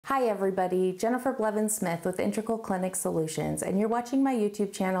Hi everybody, Jennifer Blevins-Smith with Integral Clinic Solutions, and you're watching my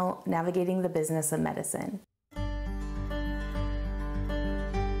YouTube channel, Navigating the Business of Medicine.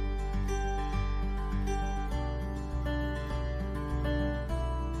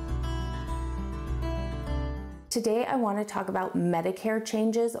 Today I want to talk about Medicare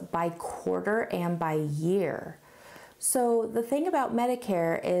changes by quarter and by year. So the thing about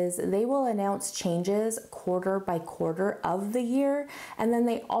Medicare is they will announce changes quarter by quarter of the year, and then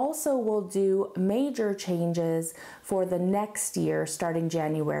they also will do major changes for the next year starting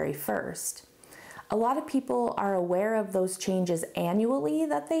January 1st. A lot of people are aware of those changes annually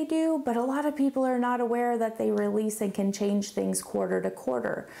that they do, but a lot of people are not aware that they release and can change things quarter to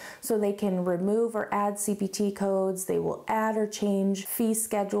quarter. So they can remove or add CPT codes, they will add or change fee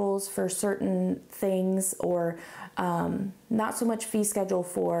schedules for certain things, or not so much fee schedule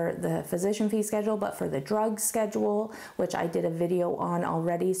for the physician fee schedule, but for the drug schedule, which I did a video on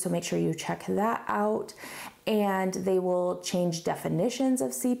already, so make sure you check that out. And they will change definitions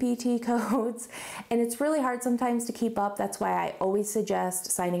of CPT codes. And it's really hard sometimes to keep up. That's why I always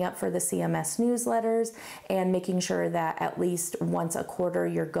suggest signing up for the CMS newsletters and making sure that at least once a quarter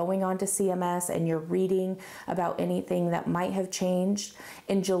you're going on to CMS and you're reading about anything that might have changed.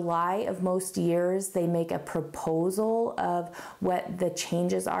 In July of most years, they make a proposal of what the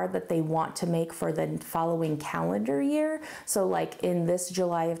changes are that they want to make for the following calendar year. So like in this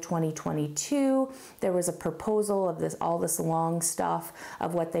July of 2022, there was a proposal of all this long stuff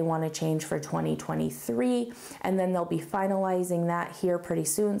of what they want to change for 2023, and then they'll be finalizing that here pretty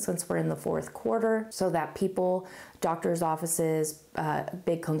soon since we're in the fourth quarter, so that people, doctors' offices,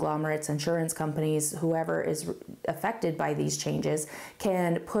 big conglomerates, insurance companies, whoever is affected by these changes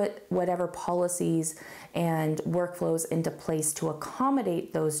can put whatever policies and workflows into place to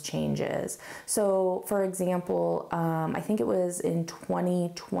accommodate those changes. So for example, I think it was in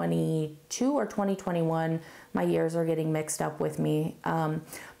 2022 or 2021, my years are getting mixed up with me,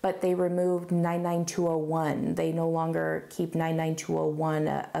 but they removed 99201. They no longer keep 99201,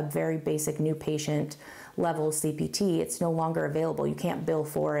 a very basic new patient level CPT. It's no longer available. You can't bill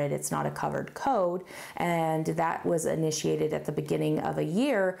for it. It's not a covered code. And that was initiated at the beginning of a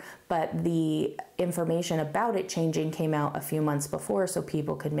year, but the information about it changing came out a few months before, so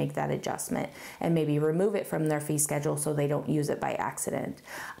people could make that adjustment and maybe remove it from their fee schedule so they don't use it by accident.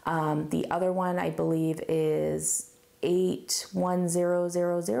 The other one I believe is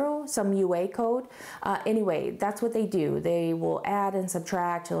 81000, some UA code. Anyway, that's what they do. They will add and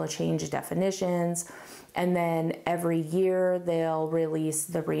subtract, they'll change definitions, and then every year they'll release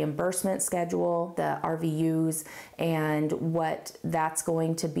the reimbursement schedule, the RVUs, and what that's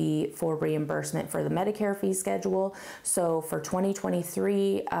going to be for reimbursement for the Medicare fee schedule. So for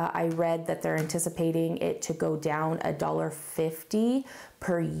 2023, I read that they're anticipating it to go down $1.50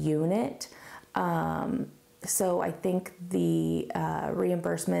 per unit. So I think the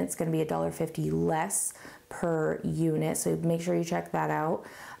reimbursement is going to be $1.50 less per unit, so make sure you check that out.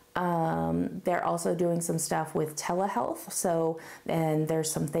 They're also doing some stuff with telehealth, and there's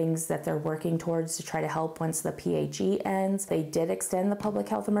some things that they're working towards to try to help once the PHE ends. They did extend the public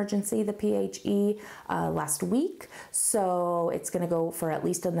health emergency, the PHE, last week, so it's going to go for at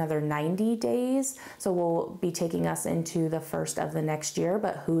least another 90 days, so we'll be taking us into the first of the next year,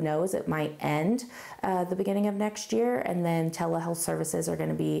 but who knows, it might end the beginning of next year, and then telehealth services are going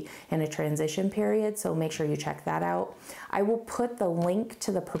to be in a transition period, so make sure you check that out. I will put the link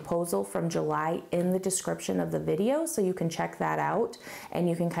to the proposal from July in the description of the video, so you can check that out and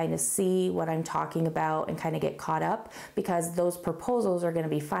you can kind of see what I'm talking about and kind of get caught up, because those proposals are going to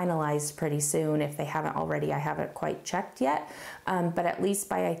be finalized pretty soon. If they haven't already, I haven't quite checked yet, but at least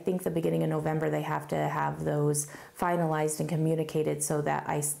by I think the beginning of November they have to have those finalized and communicated so that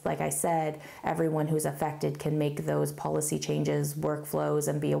like I said, everyone who's affected can make those policy changes, workflows,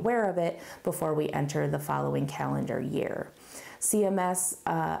 and be aware of it before we enter the following calendar year. CMS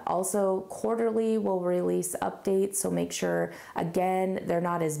also quarterly will release updates, so make sure, again, they're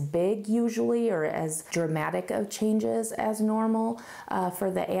not as big usually or as dramatic of changes as normal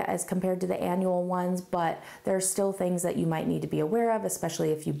as compared to the annual ones, but there are still things that you might need to be aware of,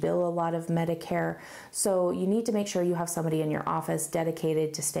 especially if you bill a lot of Medicare. So you need to make sure you have somebody in your office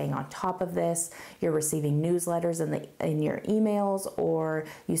dedicated to staying on top of this. You're receiving newsletters in your emails, or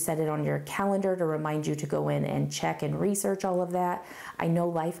you set it on your calendar to remind you to go in and check and research all of of that. I know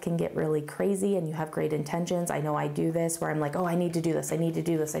life can get really crazy and you have great intentions. I know I do this where I'm like, oh, I need to do this, I need to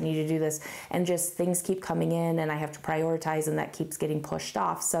do this, I need to do this. And just things keep coming in and I have to prioritize, and that keeps getting pushed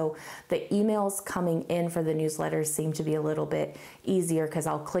off. So the emails coming in for the newsletters seem to be a little bit easier because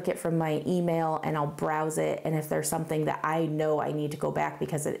I'll click it from my email and I'll browse it. And if there's something that I know I need to go back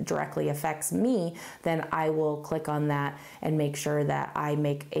because it directly affects me, then I will click on that and make sure that I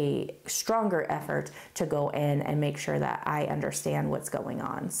make a stronger effort to go in and make sure that I understand what's going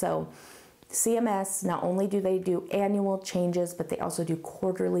on. So CMS, not only do they do annual changes, but they also do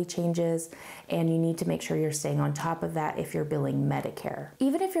quarterly changes, and you need to make sure you're staying on top of that if you're billing Medicare.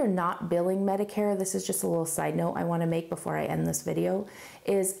 Even if you're not billing Medicare, this is just a little side note I want to make before I end this video,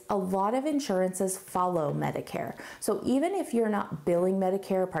 is a lot of insurances follow Medicare. So even if you're not billing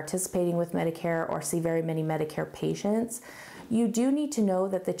Medicare, participating with Medicare, or see very many Medicare patients, you do need to know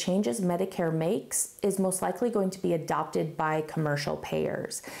that the changes Medicare makes is most likely going to be adopted by commercial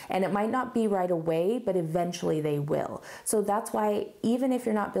payers. And it might not be right away, but eventually they will. So that's why even if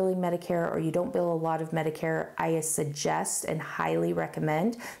you're not billing Medicare or you don't bill a lot of Medicare, I suggest and highly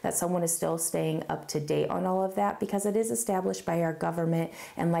recommend that someone is still staying up to date on all of that, because it is established by our government.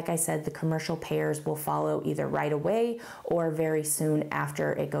 And like I said, the commercial payers will follow either right away or very soon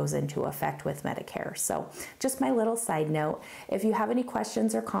after it goes into effect with Medicare. So just my little side note. If you have any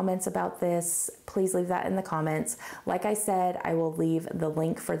questions or comments about this, please leave that in the comments. Like I said, I will leave the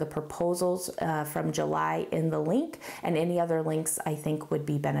link for the proposals from July in the link, and any other links I think would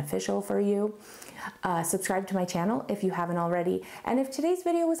be beneficial for you. Subscribe to my channel if you haven't already. And if today's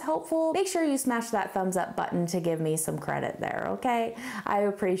video was helpful, make sure you smash that thumbs up button to give me some credit there, okay? I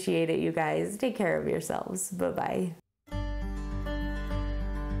appreciate it, you guys. Take care of yourselves. Bye-bye.